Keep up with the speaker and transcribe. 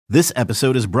This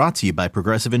episode is brought to you by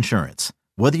Progressive Insurance.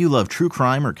 Whether you love true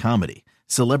crime or comedy,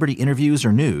 celebrity interviews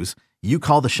or news, you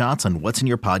call the shots on what's in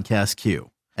your podcast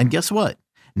queue. And guess what?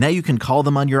 Now you can call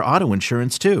them on your auto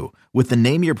insurance too with the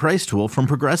Name Your Price tool from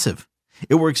Progressive.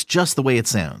 It works just the way it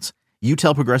sounds. You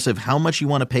tell Progressive how much you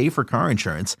want to pay for car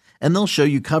insurance, and they'll show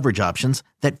you coverage options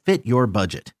that fit your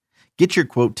budget. Get your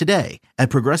quote today at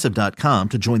Progressive.com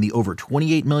to join the over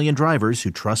 28 million drivers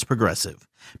who trust Progressive.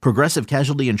 Progressive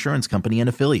Casualty Insurance Company and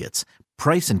Affiliates.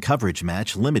 Price and coverage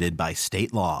match limited by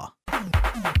state law.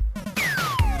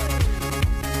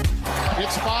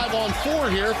 It's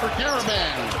 5-on-4 here for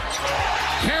Caravan.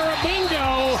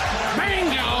 Carabingo,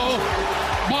 bango,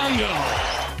 bongo.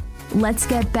 Let's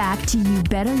get back to You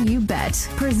Better You Bet,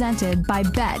 presented by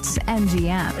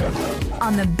BetMGM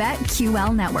on the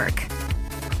BetQL network.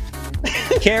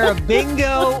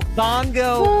 Carabingo,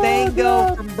 bongo,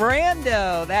 bango from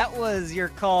Brando. That was your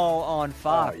call on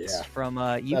Fox from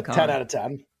UConn. 10 out of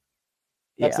 10.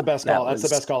 That's the best call. That's the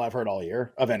best call I've heard all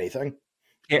year of anything.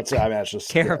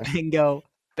 Carabingo,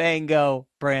 bango,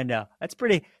 Brando. It's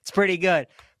pretty good.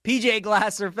 PJ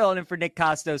Glasser filling in for Nick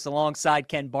Costos alongside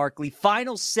Ken Barkley.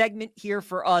 Final segment here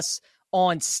for us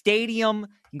on Stadium.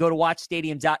 You can go to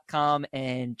watchstadium.com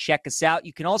and check us out.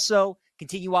 You can also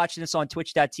continue watching us on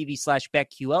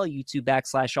twitch.tv/BetQL, YouTube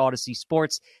 /Odyssey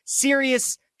Sports,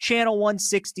 Sirius Channel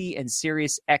 160, and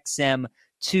Sirius XM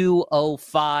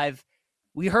 205.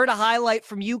 We heard a highlight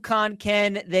from UConn,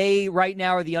 Ken. They right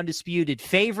now are the undisputed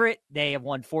favorite. They have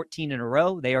won 14 in a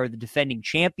row. They are the defending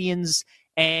champions.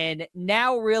 And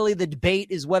now really the debate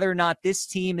is whether or not this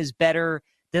team is better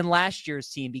than last year's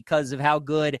team because of how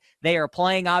good they are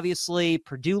playing. Obviously,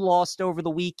 Purdue lost over the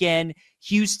weekend.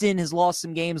 Houston has lost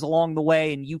some games along the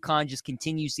way, and UConn just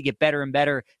continues to get better and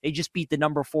better. They just beat the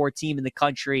number 4 team in the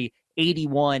country,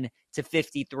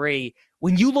 81-53.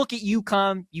 When you look at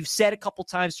UConn, you've said a couple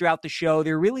times throughout the show,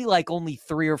 there are really like only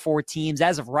 3 or 4 teams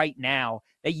as of right now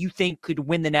that you think could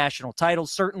win the national title.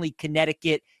 Certainly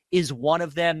Connecticut is one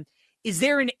of them. Is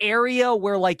there an area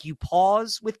where, like, you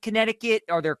pause with Connecticut?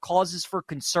 Are there causes for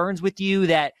concerns with you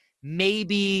that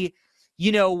maybe,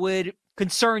 would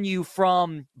concern you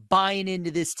from buying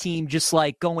into this team, just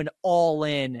like going all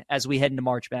in as we head into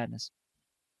March Madness?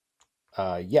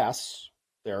 Yes,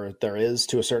 there is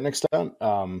to a certain extent.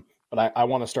 But I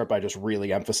want to start by just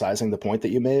really emphasizing the point that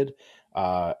you made.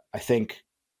 I think,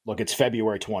 look, it's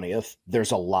February 20th. There's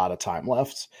a lot of time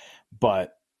left.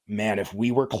 But, man, if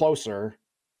we were closer,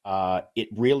 it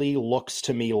really looks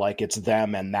to me like it's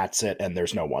them and that's it, and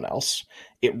there's no one else.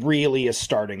 It really is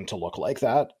starting to look like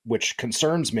that, which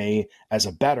concerns me as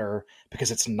a bettor because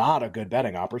it's not a good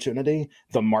betting opportunity.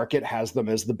 The market has them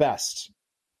as the best.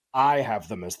 I have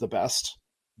them as the best.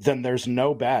 Then there's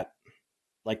no bet.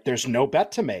 Like, there's no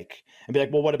bet to make. And be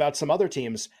like, well, what about some other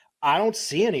teams? I don't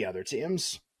see any other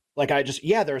teams. Like,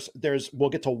 there's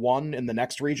we'll get to one in the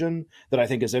next region that I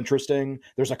think is interesting.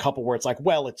 There's a couple where it's like,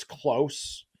 well, it's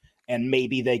close and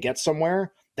maybe they get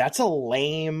somewhere. That's a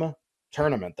lame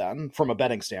tournament then from a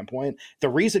betting standpoint. The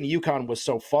reason UConn was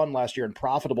so fun last year and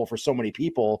profitable for so many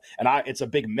people, and it's a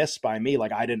big miss by me.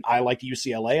 Like, I liked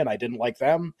UCLA and I didn't like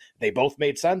them. They both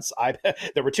made sense.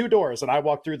 There were 2 doors and I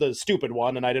walked through the stupid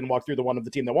one and I didn't walk through the one of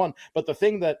the team that won. But the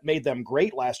thing that made them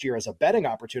great last year as a betting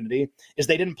opportunity is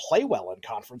they didn't play well in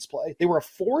conference play. They were a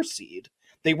 4 seed.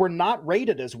 They were not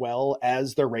rated as well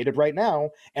as they're rated right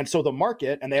now. And so the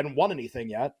market, and they hadn't won anything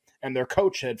yet, and their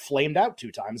coach had flamed out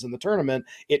 2 times in the tournament.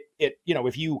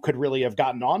 If you could really have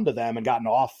gotten onto them and gotten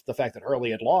off the fact that Hurley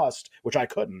had lost, which I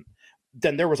couldn't,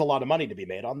 then there was a lot of money to be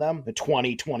made on them. The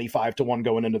 20-25 to 1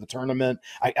 going into the tournament.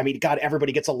 I mean, God,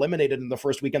 everybody gets eliminated in the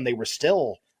first weekend. They were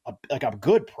still a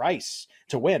good price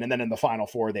to win. And then in the Final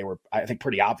Four, they were, I think,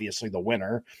 pretty obviously the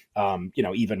winner.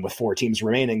 Even with 4 teams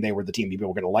remaining, they were the team people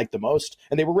were going to like the most.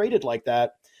 And they were rated like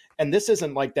that. And this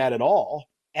isn't like that at all.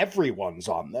 Everyone's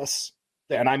on this.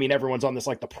 And I mean, everyone's on this,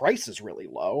 like, the price is really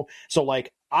low. So,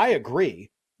 like, I agree.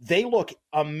 They look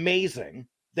amazing.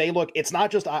 It's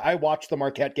not just, I watched the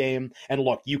Marquette game, and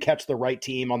look, you catch the right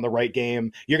team on the right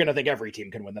game, you're going to think every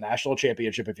team can win the national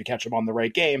championship if you catch them on the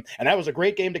right game. And that was a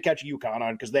great game to catch UConn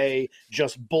on because they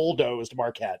just bulldozed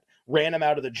Marquette, ran them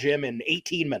out of the gym in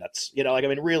 18 minutes.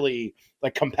 Really,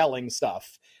 like, compelling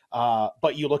stuff.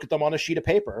 But you look at them on a sheet of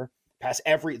paper,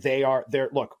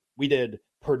 look, we did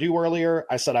Purdue earlier.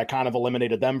 I said I kind of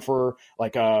eliminated them for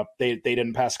they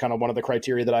didn't pass kind of one of the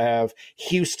criteria that I have.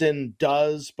 Houston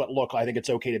does, but look, I think it's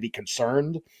okay to be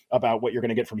concerned about what you're going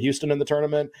to get from Houston in the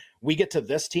tournament. We get to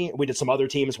this team. We did some other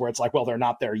teams where it's like, well, they're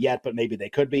not there yet, but maybe they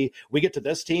could be. We get to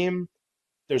this team.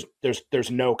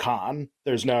 there's no con.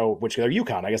 There's no, which they're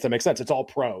UConn. I guess that makes sense. It's all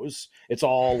pros. It's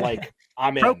all like,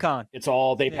 I'm in. Pro con. It's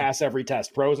all, they pass every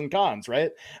test, pros and cons,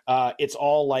 right? It's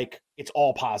all like, it's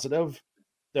all positive.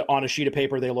 On a sheet of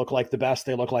paper, they look like the best.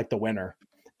 They look like the winner.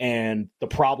 And the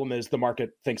problem is the market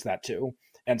thinks that too.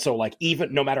 And so like,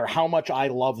 even no matter how much I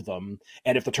love them,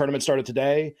 and if the tournament started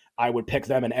today, I would pick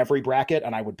them in every bracket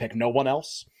and I would pick no one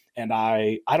else. And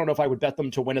I don't know if I would bet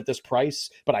them to win at this price,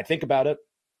 but I think about it.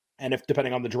 And if,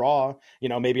 depending on the draw,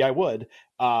 maybe I would.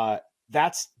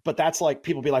 That's like,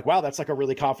 people be like, wow, that's like a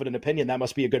really confident opinion. That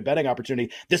must be a good betting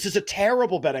opportunity. This is a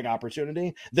terrible betting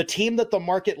opportunity. The team that the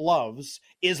market loves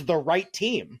is the right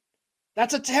team.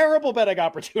 That's a terrible betting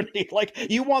opportunity. Like,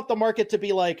 you want the market to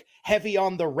be like heavy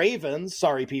on the Ravens.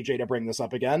 Sorry, PJ, to bring this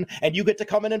up again. And you get to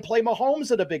come in and play Mahomes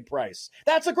at a big price.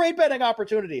 That's a great betting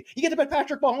opportunity. You get to bet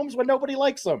Patrick Mahomes when nobody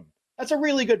likes him. That's a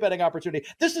really good betting opportunity.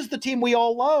 This is the team we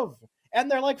all love. And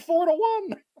they're like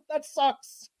 4-1. That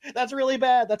sucks. That's really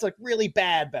bad. That's a really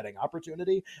bad betting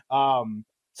opportunity.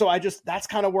 So that's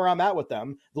kind of where I'm at with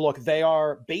them. Look, they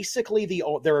are basically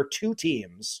there are two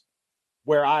teams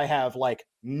where I have like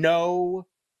no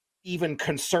even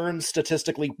concern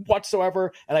statistically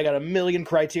whatsoever, and I got a million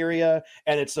criteria,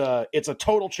 and it's a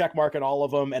total check mark in all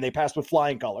of them, and they passed with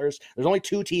flying colors. There's only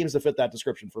two teams that fit that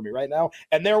description for me right now,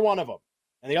 and they're one of them,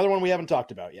 and the other one we haven't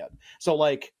talked about yet. So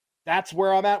like, that's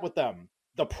where I'm at with them.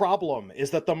 The problem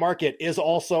is that the market is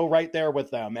also right there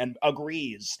with them and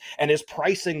agrees and is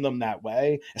pricing them that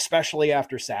way, especially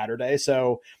after Saturday.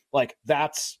 So like,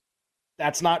 that's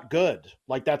not good.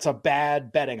 Like, that's a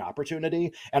bad betting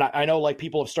opportunity. And I know like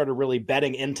people have started really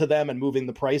betting into them and moving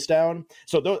the price down.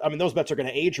 So those bets are going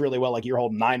to age really well. Like, you're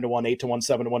holding 9-1, 8-1,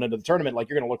 7-1 into the tournament. Like,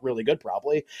 you're going to look really good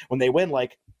probably when they win.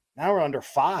 Like, now we're under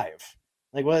 5.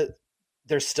 Like, what?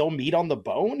 There's still meat on the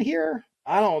bone here?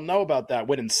 I don't know about that.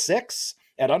 Winning 6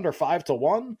 at under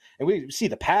 5-1, and we see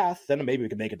the path, then maybe we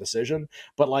can make a decision.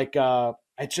 But like,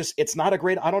 it's not a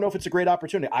great, I don't know if it's a great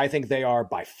opportunity. I think they are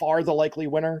by far the likely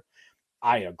winner.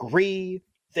 I agree.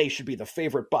 They should be the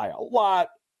favorite by a lot.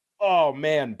 Oh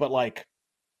man. But like,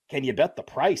 can you bet the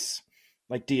price?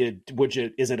 Like,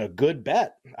 is it a good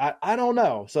bet? I don't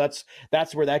know. So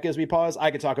that's where that gives me pause.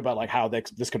 I could talk about like how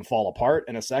this can fall apart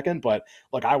in a second, but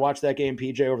look, I watched that game,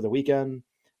 PJ, over the weekend.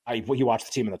 You watched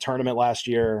the team in the tournament last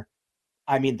year.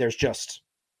 I mean,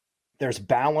 there's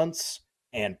balance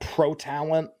and pro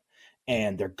talent,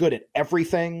 and they're good at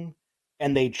everything.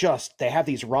 And they have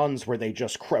these runs where they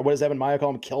just, what does Evan Maya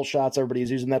call them? Kill shots.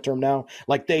 Everybody's using that term now.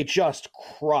 Like, they just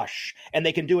crush, and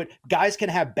they can do it. Guys can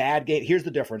have bad games. Here's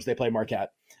the difference. They play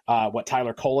Marquette.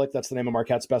 Tyler Kolek, that's the name of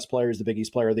Marquette's best player. He's the Big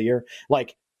East player of the year.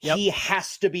 Like, yep. He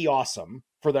has to be awesome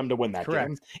for them to win that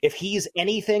game. If he's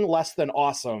anything less than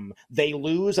awesome, they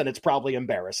lose, and it's probably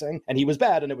embarrassing. And he was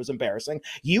bad, and it was embarrassing.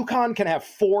 UConn can have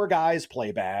 4 guys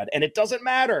play bad, and it doesn't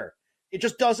matter. It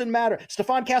just doesn't matter.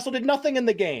 Stephon Castle did nothing in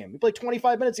the game. He played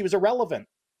 25 minutes. He was irrelevant.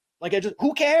 Like,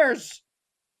 who cares?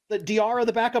 The Diarra,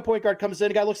 the backup point guard, comes in.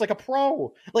 The guy looks like a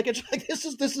pro. Like, it's like, this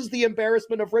is the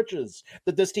embarrassment of riches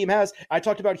that this team has. I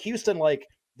talked about Houston. Like,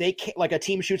 they can't, like, a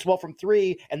team shoots well from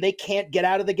 3 and they can't get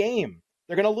out of the game.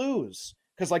 They're going to lose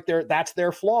because like that's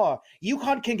their flaw.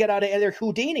 UConn can get out of their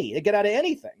Houdini. They get out of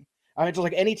anything. I mean, just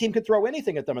like any team could throw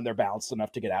anything at them, and they're balanced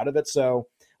enough to get out of it. So,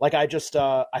 like, I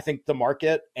think the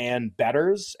market and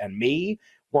bettors and me,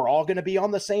 we're all going to be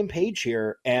on the same page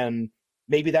here. And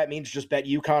maybe that means just bet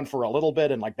UConn for a little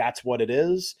bit, and like, that's what it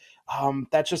is.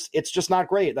 It's just not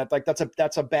great.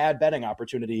 That's a bad betting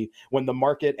opportunity when the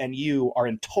market and you are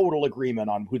in total agreement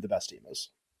on who the best team is.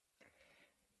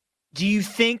 Do you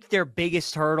think their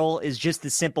biggest hurdle is just the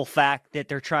simple fact that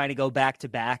they're trying to go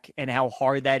back-to-back and how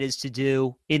hard that is to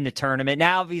do in the tournament?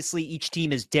 Now, obviously, each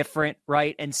team is different,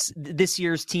 right? And this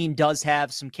year's team does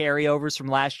have some carryovers from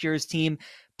last year's team.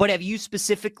 But have you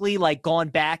specifically like gone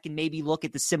back and maybe look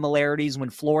at the similarities when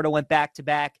Florida went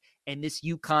back-to-back and this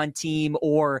UConn team,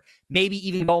 or maybe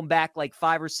even going back like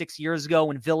 5 or 6 years ago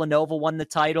when Villanova won the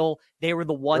title? They were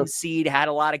the 1 seed, had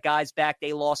a lot of guys back.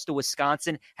 They lost to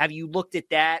Wisconsin. Have you looked at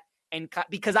that? And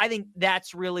because I think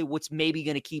that's really what's maybe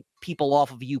going to keep people off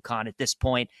of UConn at this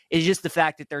point, is just the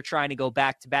fact that they're trying to go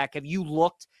back-to-back. Have you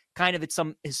looked kind of at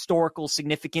some historical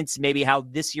significance, maybe how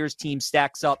this year's team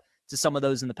stacks up to some of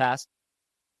those in the past?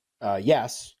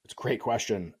 Yes, it's a great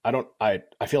question. I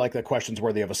feel like the question's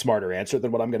worthy of a smarter answer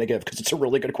than what I'm going to give, because it's a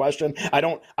really good question. I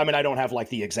don't have like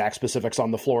the exact specifics on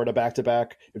the Florida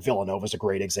back-to-back. Villanova's a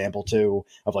great example too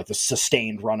of like the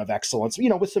sustained run of excellence,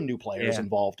 with some new players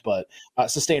involved, but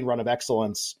sustained run of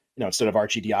excellence. instead of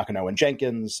Arcidiacono and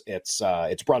Jenkins, it's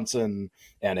Brunson,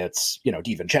 and it's,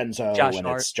 DiVincenzo, and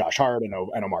Hart. it's Josh Hart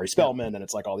and Omari Spellman, and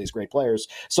it's like all these great players.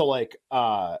 So like,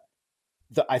 I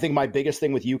think my biggest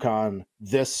thing with UConn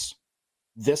this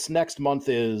next month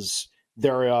is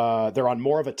they're on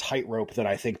more of a tightrope than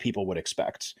I think people would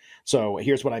expect. So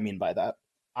here's what I mean by that.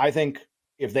 I think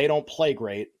if they don't play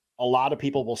great, a lot of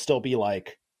people will still be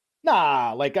like,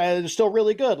 nah, like they're still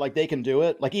really good. Like they can do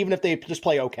it. Like even if they just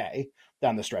play okay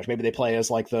down the stretch, maybe they play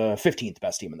as like the 15th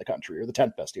best team in the country or the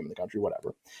 10th best team in the country,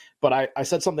 whatever. But I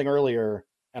said something earlier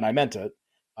and I meant it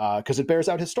because it bears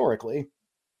out historically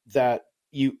that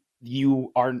you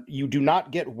do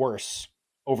not get worse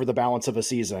over the balance of a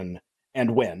season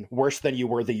and win worse than you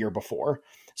were the year before.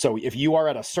 So if you are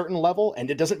at a certain level, and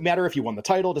it doesn't matter if you won the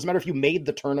title, it doesn't matter if you made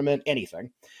the tournament,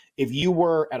 anything. If you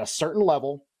were at a certain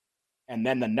level and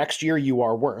then the next year you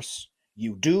are worse,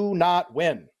 you do not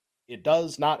win. It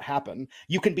does not happen.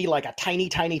 You can be like a tiny,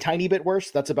 tiny, tiny bit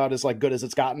worse. That's about as like good as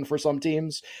it's gotten for some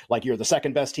teams. Like you're the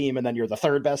second best team and then you're the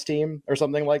third best team or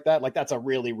something like that. Like that's a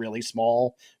really, really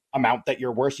small amount that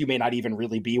you're worse. You may not even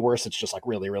really be worse. It's just like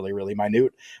really, really, really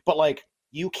minute. But like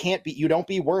you don't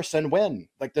be worse and win.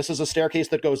 Like this is a staircase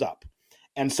that goes up.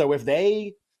 And so if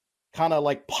they kind of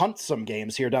like punt some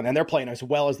games here down, and they're playing as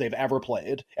well as they've ever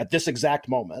played at this exact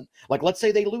moment, like let's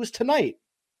say they lose tonight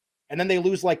and then they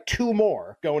lose like 2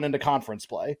 more going into conference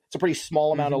play. It's a pretty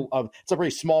small amount of it's a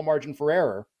pretty small margin for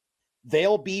error.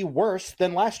 They'll be worse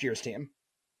than last year's team.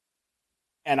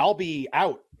 And I'll be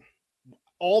out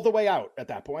all the way out at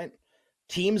that point.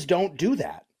 Teams don't do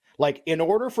that. Like in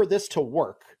order for this to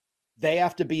work, they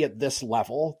have to be at this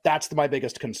level. That's my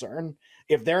biggest concern.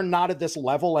 If they're not at this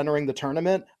level entering the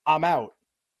tournament, I'm out.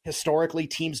 Historically,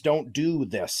 teams don't do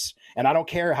this. And I don't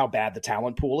care how bad the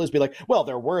talent pool is. Be like, well,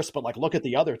 they're worse, but like, look at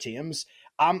the other teams.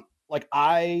 I'm like,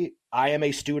 I am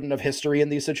a student of history in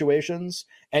these situations.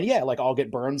 And yeah, like I'll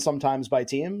get burned sometimes by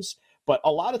teams. But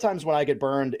a lot of times when I get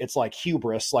burned, it's like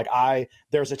hubris. Like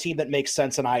there's a team that makes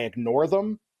sense and I ignore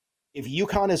them. If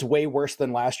UConn is way worse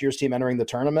than last year's team entering the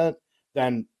tournament,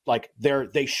 then like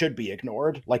they should be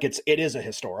ignored. Like it is a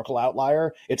historical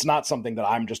outlier. It's not something that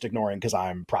I'm just ignoring because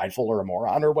I'm prideful or a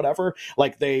moron or whatever.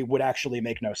 Like they would actually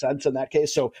make no sense in that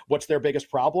case. So what's their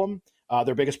biggest problem?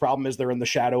 Their biggest problem is they're in the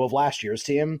shadow of last year's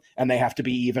team and they have to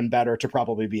be even better to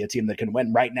probably be a team that can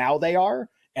win. Right now they are,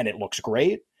 and it looks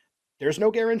great. There's no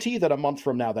guarantee that a month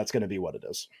from now that's going to be what it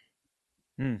is.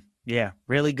 Yeah,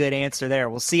 really good answer there.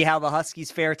 We'll see how the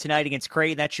Huskies fare tonight against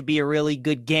Creighton. That should be a really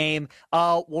good game.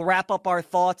 We'll wrap up our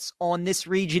thoughts on this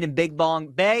region in Big Bong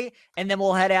Bay, and then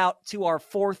we'll head out to our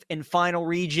 4th and final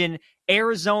region.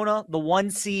 Arizona, the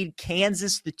 1 seed,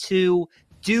 Kansas, the 2,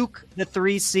 Duke, the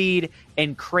 3 seed,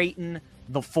 and Creighton,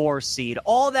 the 4 seed.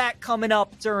 All that coming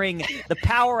up during the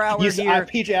Power Hour here.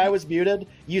 PJ, I was muted.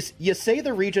 You say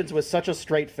the regions with such a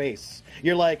straight face.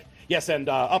 You're like, yes, and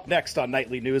up next on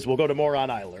Nightly News, we'll go to Moron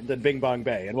Island and Bing Bong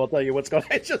Bay, and we'll tell you what's going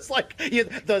on. It's just like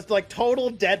the like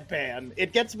total deadpan.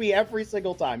 It gets me every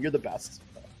single time. You're the best.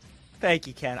 Thank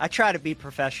you, Ken. I try to be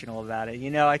professional about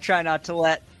it. I try not to be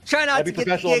get the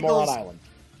professional at giggles. Moron Island.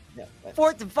 Yeah,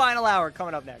 4th and final hour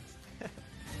coming up next.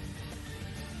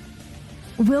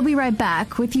 We'll be right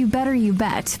back with You Better You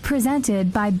Bet,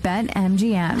 presented by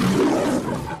BetMGM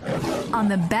on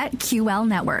the BetQL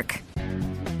network.